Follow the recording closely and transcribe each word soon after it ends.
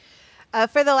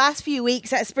For the last few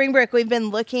weeks at Springbrook, we've been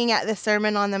looking at the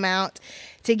Sermon on the Mount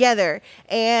together.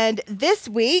 And this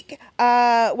week,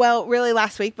 really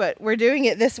last week, but we're doing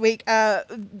it this week.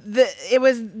 It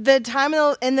was the time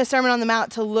in the Sermon on the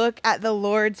Mount to look at the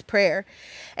Lord's Prayer.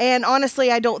 And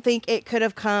honestly, I don't think it could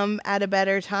have come at a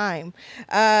better time.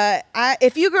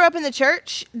 If you grew up in the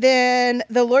church, then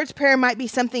the Lord's Prayer might be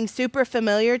something super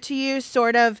familiar to you,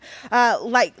 sort of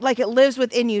like it lives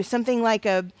within you, something like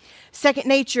a second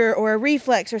nature or a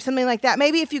reflex or something like that.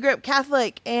 Maybe if you grew up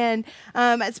Catholic and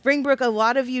at Springbrook, a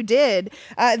lot of you did,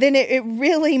 then it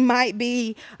really might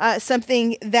be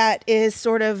something that is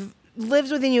sort of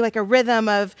lives within you like a rhythm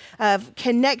of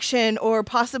connection or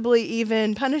possibly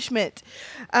even punishment.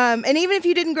 And even if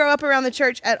you didn't grow up around the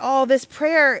church at all, this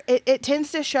prayer, it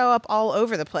tends to show up all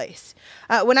over the place.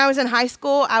 When I was in high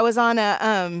school, I was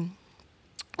on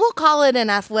we'll call it an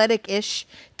athletic-ish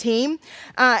team.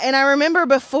 And I remember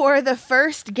before the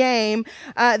first game,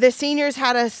 the seniors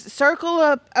had us circle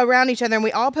up around each other, and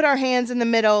we all put our hands in the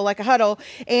middle like a huddle,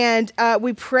 and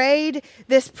we prayed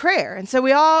this prayer. And so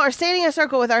we all are standing in a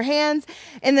circle with our hands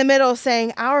in the middle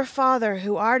saying, "Our Father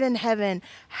who art in heaven,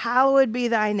 hallowed be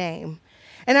thy name."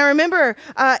 And I remember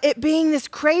it being this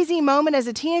crazy moment as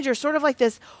a teenager, sort of like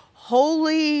this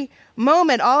holy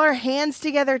moment, all our hands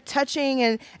together touching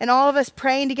and all of us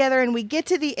praying together, and we get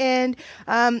to the end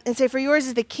and say, "For yours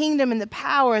is the kingdom and the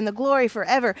power and the glory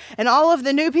forever." And all of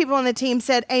the new people on the team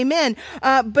said amen,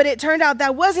 but it turned out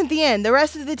that wasn't the end. The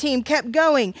rest of the team kept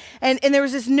going, and there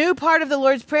was this new part of the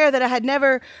Lord's Prayer that I had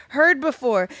never heard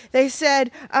before. They said,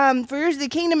 "For yours is the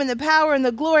kingdom and the power and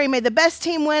the glory. May the best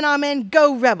team win, amen.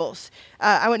 Go Rebels."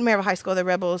 I went to Maryville High School. The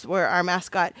Rebels were our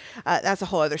mascot. That's a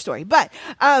whole other story. But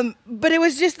it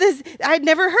was just this, I'd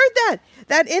never heard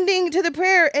that ending to the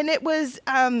prayer. And it was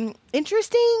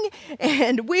interesting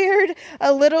and weird,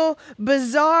 a little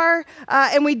bizarre.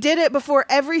 And we did it before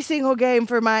every single game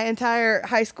for my entire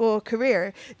high school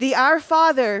career. The Our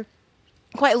Father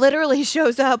quite literally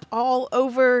shows up all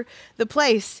over the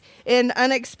place in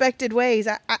unexpected ways.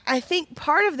 I think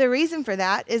part of the reason for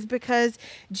that is because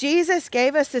Jesus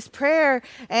gave us this prayer,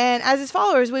 and as his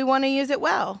followers, we want to use it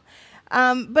well.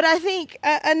 But I think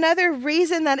another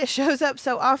reason that it shows up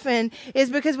so often is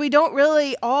because we don't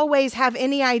really always have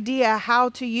any idea how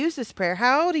to use this prayer,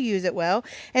 how to use it well.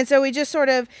 And so we just sort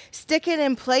of stick it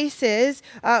in places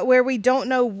where we don't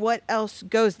know what else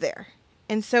goes there.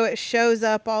 And so it shows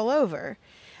up all over.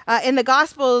 In the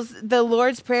Gospels, the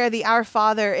Lord's Prayer, the Our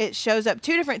Father, it shows up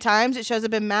 2 different times. It shows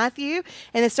up in Matthew,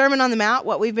 in the Sermon on the Mount,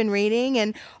 what we've been reading,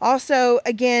 and also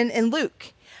again in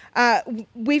Luke.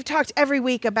 We've talked every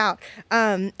week about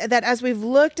that as we've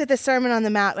looked at the Sermon on the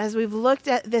Mount, as we've looked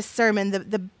at this sermon,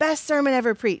 the best sermon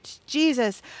ever preached,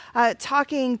 Jesus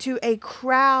talking to a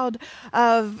crowd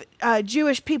of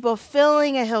Jewish people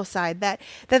filling a hillside, that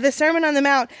the Sermon on the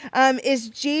Mount is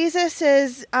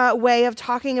Jesus's way of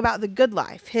talking about the good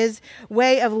life, his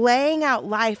way of laying out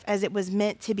life as it was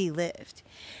meant to be lived.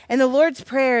 And the Lord's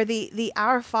Prayer, the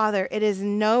Our Father, it is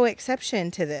no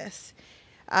exception to this.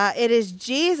 It is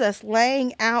Jesus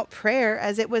laying out prayer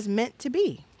as it was meant to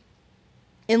be.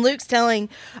 In Luke's telling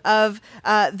of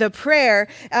the prayer,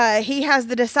 he has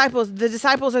the disciples. The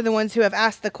disciples are the ones who have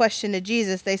asked the question to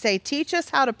Jesus. They say, "Teach us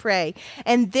how to pray."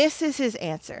 And this is his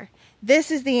answer. This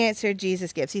is the answer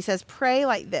Jesus gives. He says, "Pray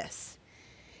like this."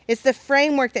 It's the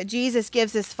framework that Jesus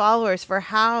gives his followers for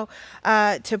how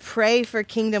to pray for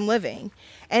kingdom living.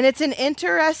 And it's an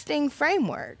interesting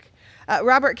framework.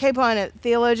 Robert Capon, a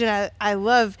theologian I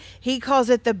love, he calls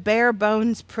it the bare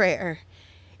bones prayer.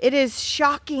 It is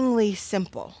shockingly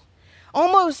simple,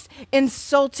 almost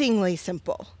insultingly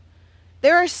simple.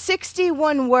 There are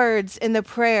 61 words in the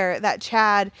prayer that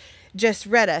Chad just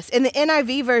read us. In the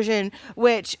NIV version,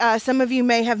 which some of you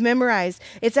may have memorized,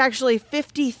 it's actually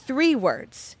 53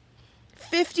 words.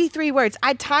 53 words.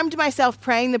 I timed myself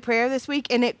praying the prayer this week,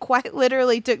 and it quite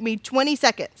literally took me 20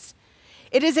 seconds.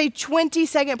 It is a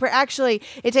 20-second prayer. Actually,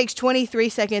 it takes 23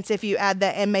 seconds if you add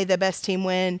that "and may the best team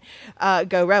win,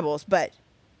 go Rebels." But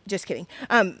just kidding.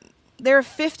 There are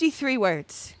 53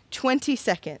 words, 20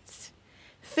 seconds.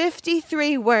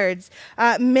 53 words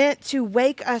meant to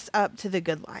wake us up to the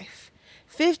good life.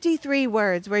 53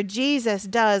 words where Jesus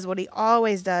does what he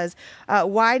always does,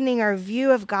 widening our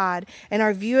view of God and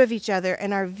our view of each other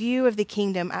and our view of the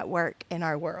kingdom at work in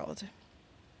our world.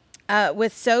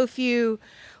 With so few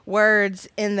words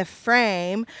in the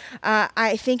frame,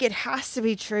 I think it has to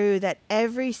be true that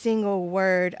every single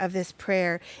word of this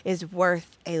prayer is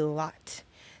worth a lot,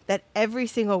 that every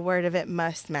single word of it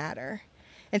must matter.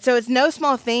 And so it's no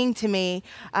small thing to me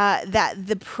that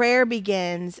the prayer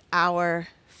begins, "Our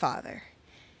Father."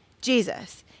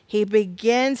 Jesus, he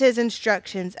begins his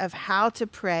instructions of how to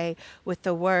pray with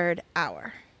the word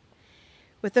our.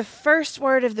 With the first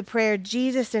word of the prayer,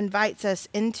 Jesus invites us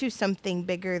into something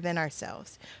bigger than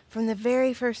ourselves. From the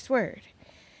very first word.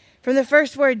 From the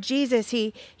first word, Jesus,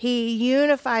 he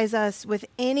unifies us with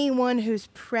anyone who's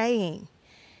praying.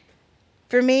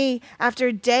 For me,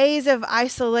 after days of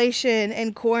isolation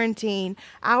and quarantine,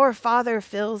 our Father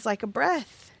feels like a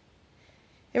breath.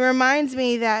 It reminds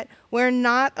me that we're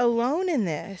not alone in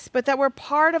this, but that we're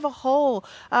part of a whole,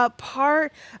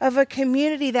 part of a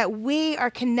community, that we are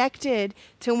connected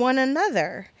to one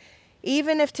another.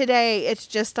 Even if today it's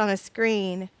just on a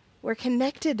screen, we're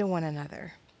connected to one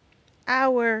another.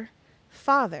 Our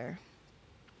Father.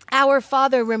 Our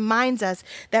Father reminds us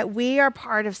that we are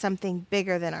part of something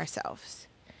bigger than ourselves.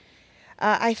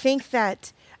 I think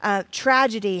that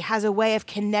tragedy has a way of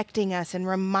connecting us and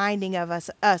reminding of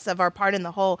us of our part in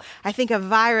the whole. I think a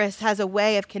virus has a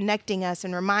way of connecting us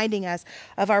and reminding us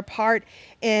of our part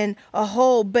in a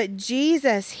whole. But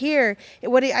Jesus here,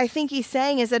 I think he's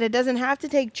saying is that it doesn't have to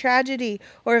take tragedy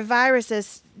or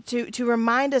viruses to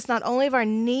remind us not only of our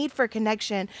need for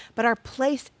connection, but our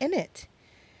place in it.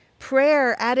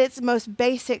 Prayer at its most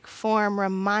basic form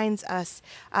reminds us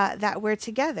that we're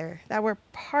together, that we're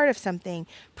part of something.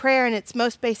 Prayer in its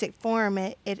most basic form,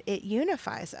 it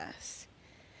unifies us.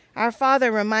 Our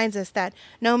Father reminds us that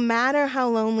no matter how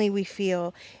lonely we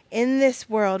feel in this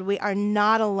world, we are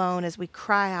not alone as we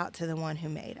cry out to the one who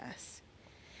made us.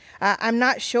 I'm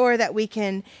not sure that we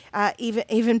can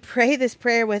even pray this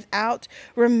prayer without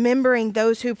remembering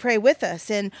those who pray with us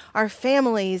in our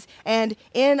families and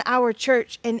in our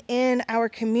church and in our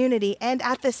community. And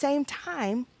at the same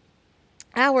time,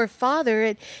 our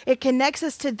Father, it connects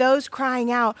us to those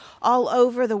crying out all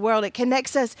over the world. It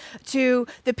connects us to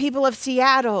the people of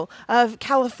Seattle, of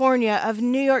California, of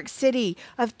New York City,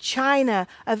 of China,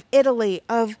 of Italy,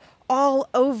 of all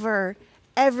over,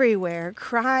 everywhere,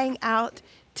 crying out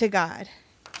to God.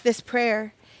 This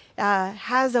prayer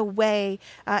has a way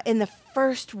in the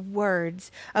first words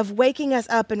of waking us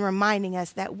up and reminding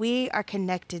us that we are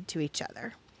connected to each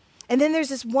other. And then there's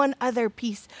this one other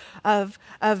piece of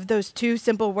those two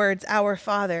simple words, our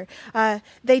Father.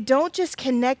 They don't just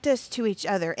connect us to each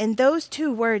other. In those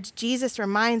two words, Jesus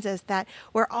reminds us that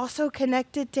we're also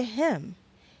connected to him.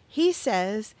 He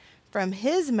says from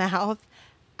his mouth,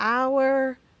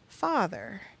 our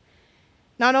Father.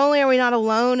 Not only are we not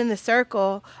alone in the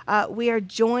circle, we are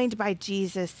joined by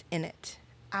Jesus in it,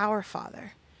 our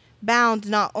Father, bound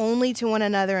not only to one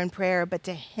another in prayer, but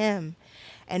to him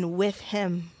and with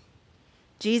him.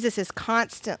 Jesus is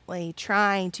constantly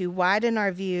trying to widen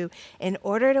our view in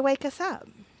order to wake us up.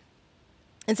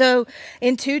 And so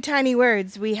in two tiny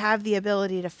words, we have the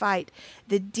ability to fight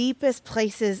the deepest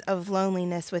places of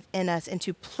loneliness within us and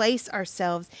to place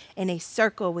ourselves in a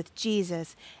circle with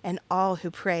Jesus and all who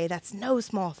pray. That's no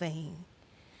small thing.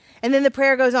 And then the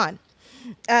prayer goes on.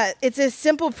 It's a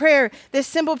simple prayer. This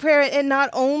simple prayer, it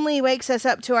not only wakes us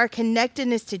up to our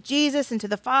connectedness to Jesus and to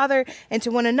the Father and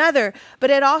to one another, but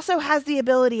it also has the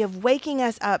ability of waking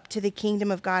us up to the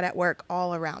kingdom of God at work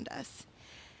all around us.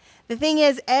 The thing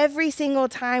is, every single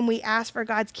time we ask for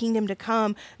God's kingdom to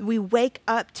come, we wake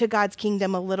up to God's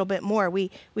kingdom a little bit more.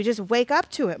 We just wake up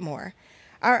to it more.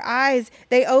 Our eyes,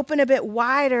 they open a bit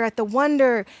wider at the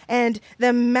wonder and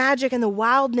the magic and the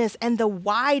wildness and the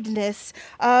wideness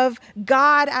of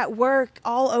God at work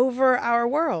all over our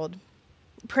world.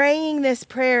 Praying this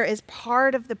prayer is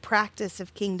part of the practice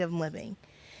of kingdom living.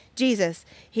 Jesus,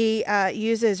 he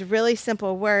uses really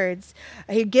simple words.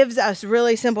 He gives us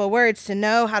really simple words to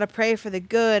know how to pray for the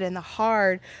good and the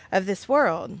hard of this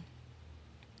world.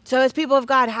 So as people of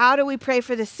God, how do we pray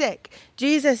for the sick?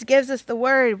 Jesus gives us the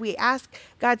word. We ask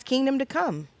God's kingdom to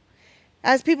come.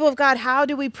 As people of God, how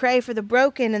do we pray for the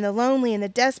broken and the lonely and the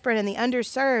desperate and the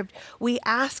underserved? We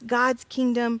ask God's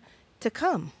kingdom to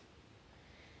come.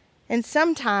 And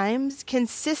sometimes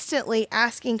consistently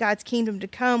asking God's kingdom to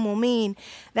come will mean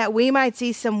that we might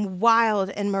see some wild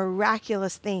and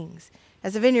miraculous things.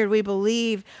 As a Vineyard, we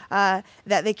believe that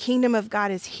the kingdom of God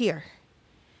is here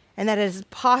and that it is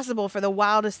possible for the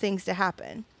wildest things to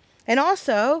happen. And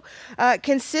also,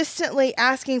 consistently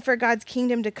asking for God's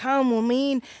kingdom to come will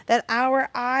mean that our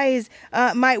eyes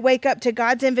might wake up to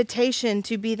God's invitation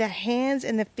to be the hands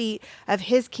and the feet of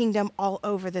his kingdom all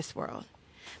over this world.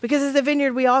 Because as the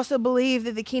Vineyard, we also believe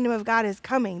that the kingdom of God is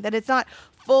coming, that it's not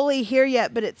fully here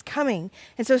yet, but it's coming.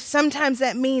 And so sometimes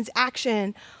that means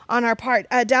action on our part.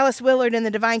 Dallas Willard in The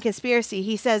Divine Conspiracy,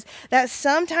 he says that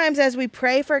sometimes as we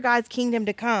pray for God's kingdom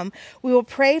to come, we will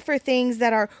pray for things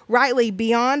that are rightly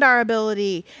beyond our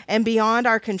ability and beyond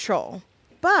our control.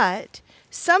 But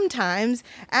Sometimes,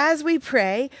 as we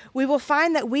pray, we will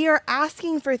find that we are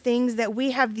asking for things that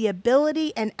we have the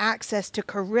ability and access to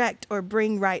correct or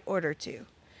bring right order to.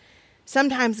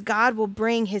 Sometimes God will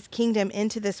bring his kingdom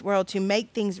into this world to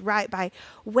make things right by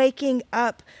waking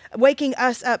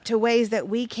us up to ways that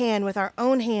we can, with our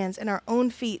own hands and our own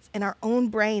feet and our own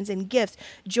brains and gifts,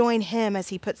 join him as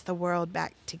he puts the world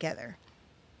back together.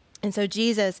 And so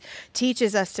Jesus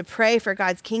teaches us to pray for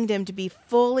God's kingdom to be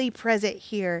fully present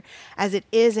here as it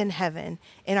is in heaven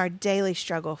in our daily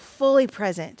struggle, fully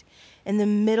present in the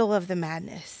middle of the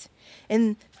madness,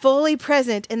 and fully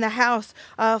present in the house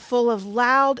full of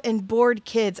loud and bored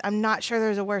kids. I'm not sure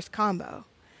there's a worse combo.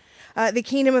 The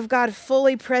kingdom of God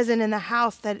fully present in the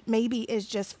house that maybe is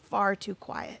just far too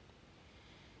quiet.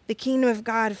 The kingdom of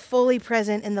God fully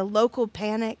present in the local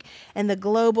panic and the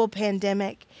global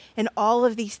pandemic. And all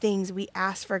of these things, we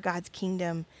ask for God's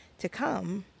kingdom to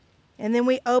come. And then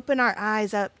we open our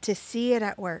eyes up to see it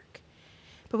at work.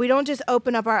 But we don't just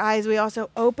open up our eyes, we also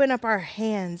open up our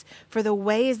hands for the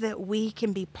ways that we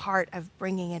can be part of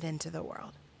bringing it into the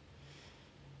world.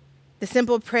 The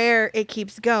simple prayer, it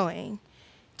keeps going.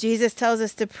 Jesus tells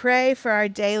us to pray for our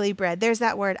daily bread. There's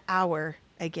that word our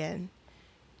again.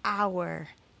 Our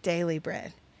daily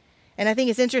bread. And I think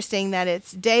it's interesting that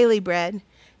it's daily bread,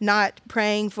 not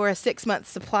praying for a 6-month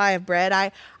supply of bread.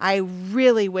 I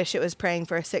really wish it was praying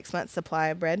for a 6-month supply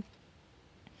of bread.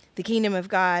 The kingdom of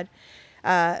God,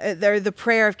 the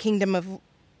prayer of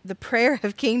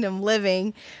kingdom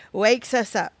living wakes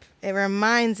us up. It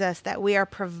reminds us that we are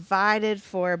provided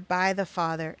for by the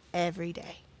Father every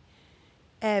day,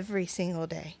 every single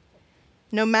day.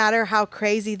 No matter how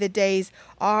crazy the days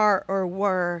are or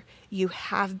were, you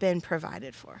have been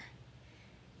provided for.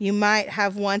 You might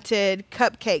have wanted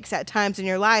cupcakes at times in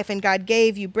your life, and God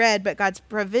gave you bread, but God's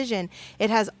provision, it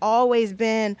has always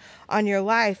been on your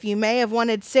life. You may have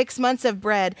wanted 6 months of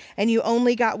bread, and you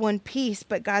only got one piece,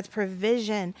 but God's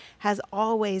provision has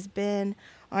always been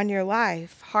on your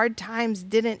life. Hard times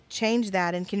didn't change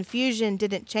that, and confusion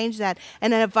didn't change that,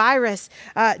 and a virus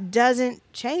doesn't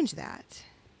change that.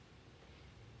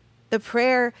 The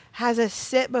prayer has us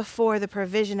sit before the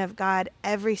provision of God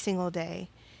every single day,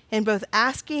 in both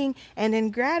asking and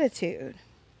in gratitude.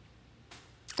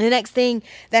 The next thing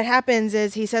that happens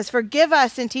is he says, forgive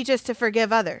us and teach us to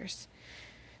forgive others.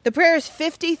 The prayer is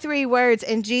 53 words,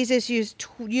 and Jesus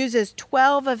uses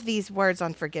 12 of these words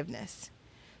on forgiveness.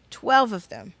 12 of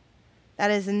them.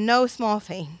 That is no small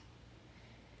thing.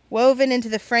 Woven into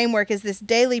the framework is this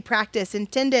daily practice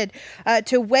intended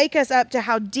to wake us up to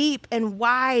how deep and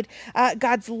wide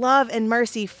God's love and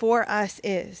mercy for us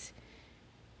is.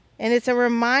 And it's a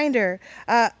reminder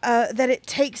that it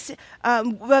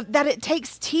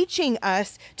takes teaching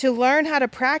us to learn how to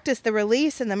practice the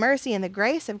release and the mercy and the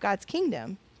grace of God's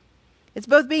kingdom. It's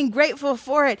both being grateful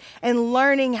for it and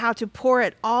learning how to pour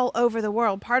it all over the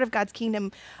world. Part of God's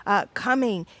kingdom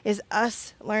coming is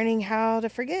us learning how to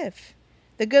forgive.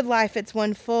 The good life, it's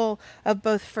one full of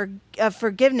both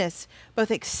forgiveness,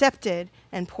 both accepted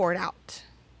and poured out.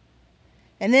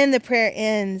 And then the prayer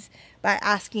ends by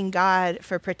asking God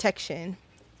for protection.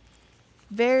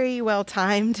 Very well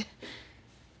timed.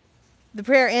 The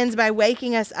prayer ends by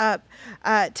waking us up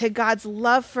to God's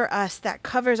love for us that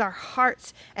covers our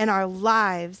hearts and our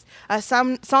lives.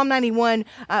 Psalm 91,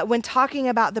 when talking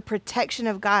about the protection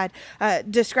of God,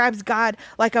 describes God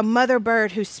like a mother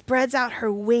bird who spreads out her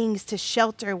wings to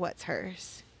shelter what's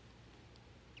hers.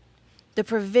 The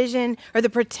provision or the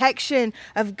protection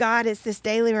of God is this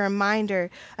daily reminder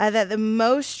that the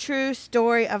most true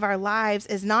story of our lives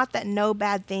is not that no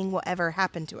bad thing will ever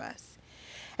happen to us.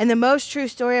 And the most true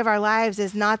story of our lives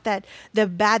is not that the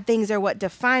bad things are what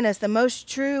define us. The most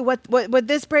true, what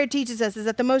this prayer teaches us is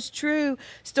that the most true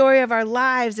story of our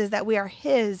lives is that we are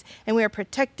His and we are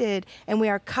protected and we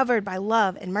are covered by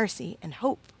love and mercy and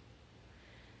hope.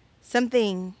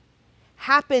 Something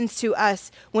happens to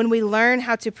us when we learn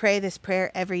how to pray this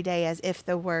prayer every day as if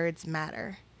the words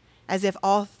matter, as if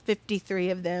all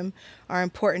 53 of them are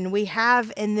important. We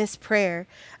have in this prayer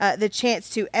the chance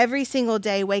to every single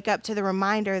day wake up to the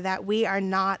reminder that we are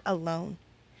not alone,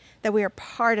 that we are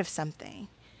part of something.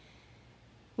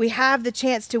 We have the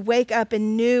chance to wake up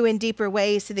in new and deeper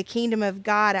ways to the kingdom of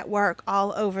God at work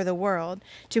all over the world,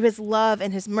 to His love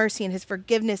and His mercy and His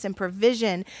forgiveness and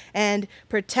provision and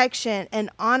protection.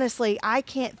 And honestly, I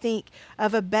can't think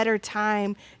of a better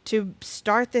time to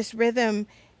start this rhythm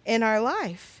in our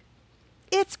life.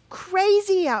 It's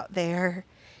crazy out there.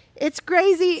 It's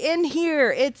crazy in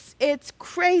here. It's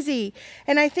crazy.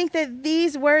 And I think that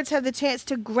these words have the chance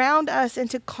to ground us and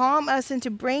to calm us and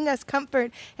to bring us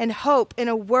comfort and hope in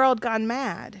a world gone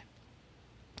mad.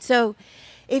 So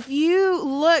If you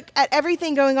look at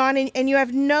everything going on and you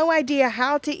have no idea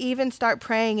how to even start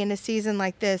praying in a season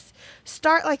like this,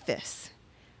 start like this.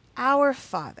 Our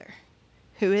Father,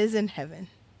 who is in heaven.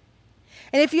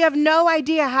 And if you have no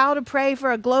idea how to pray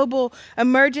for a global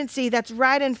emergency that's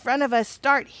right in front of us,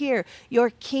 start here. Your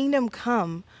kingdom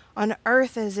come on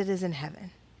earth as it is in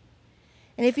heaven.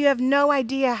 And if you have no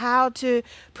idea how to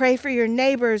pray for your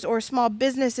neighbors or small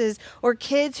businesses or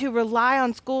kids who rely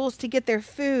on schools to get their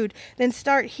food, then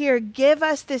start here. Give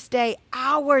us this day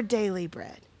our daily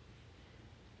bread.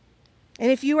 And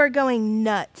if you are going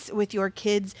nuts with your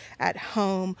kids at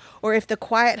home, or if the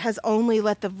quiet has only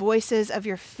let the voices of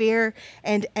your fear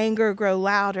and anger grow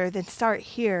louder, then start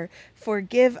here.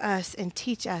 Forgive us and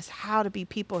teach us how to be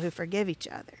people who forgive each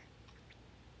other.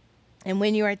 And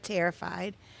when you are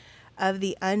terrified of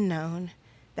the unknown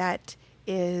that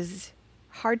is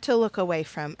hard to look away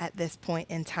from at this point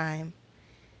in time,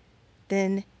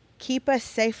 then keep us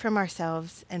safe from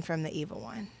ourselves and from the evil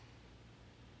one.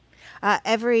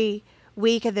 Every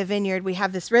week at the Vineyard, we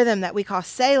have this rhythm that we call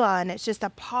Selah, and it's just a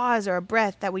pause or a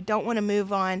breath that we don't want to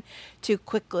move on too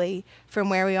quickly from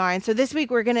where we are. And so this week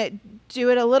we're going to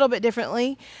do it a little bit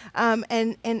differently.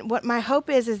 And what my hope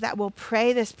is that we'll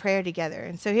pray this prayer together.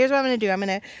 And so here's what I'm going to do. I'm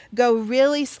going to go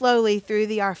really slowly through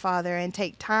the Our Father and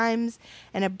take times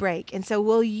and a break. And so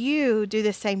will you do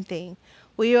the same thing?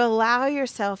 Will you allow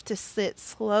yourself to sit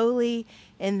slowly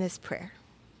in this prayer?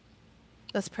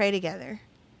 Let's pray together.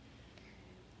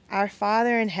 Our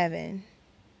Father in heaven,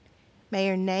 may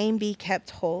your name be kept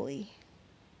holy.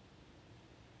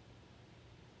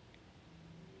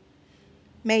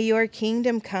 May your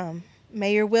kingdom come.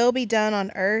 May your will be done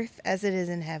on earth as it is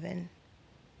in heaven.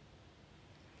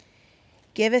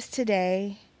 Give us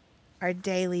today our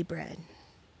daily bread.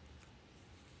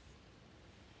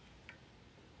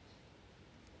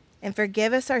 And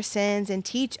forgive us our sins and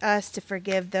teach us to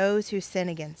forgive those who sin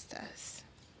against us.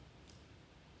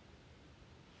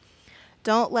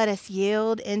 Don't let us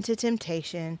yield into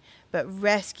temptation, but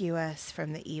rescue us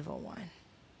from the evil one.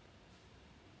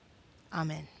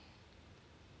 Amen.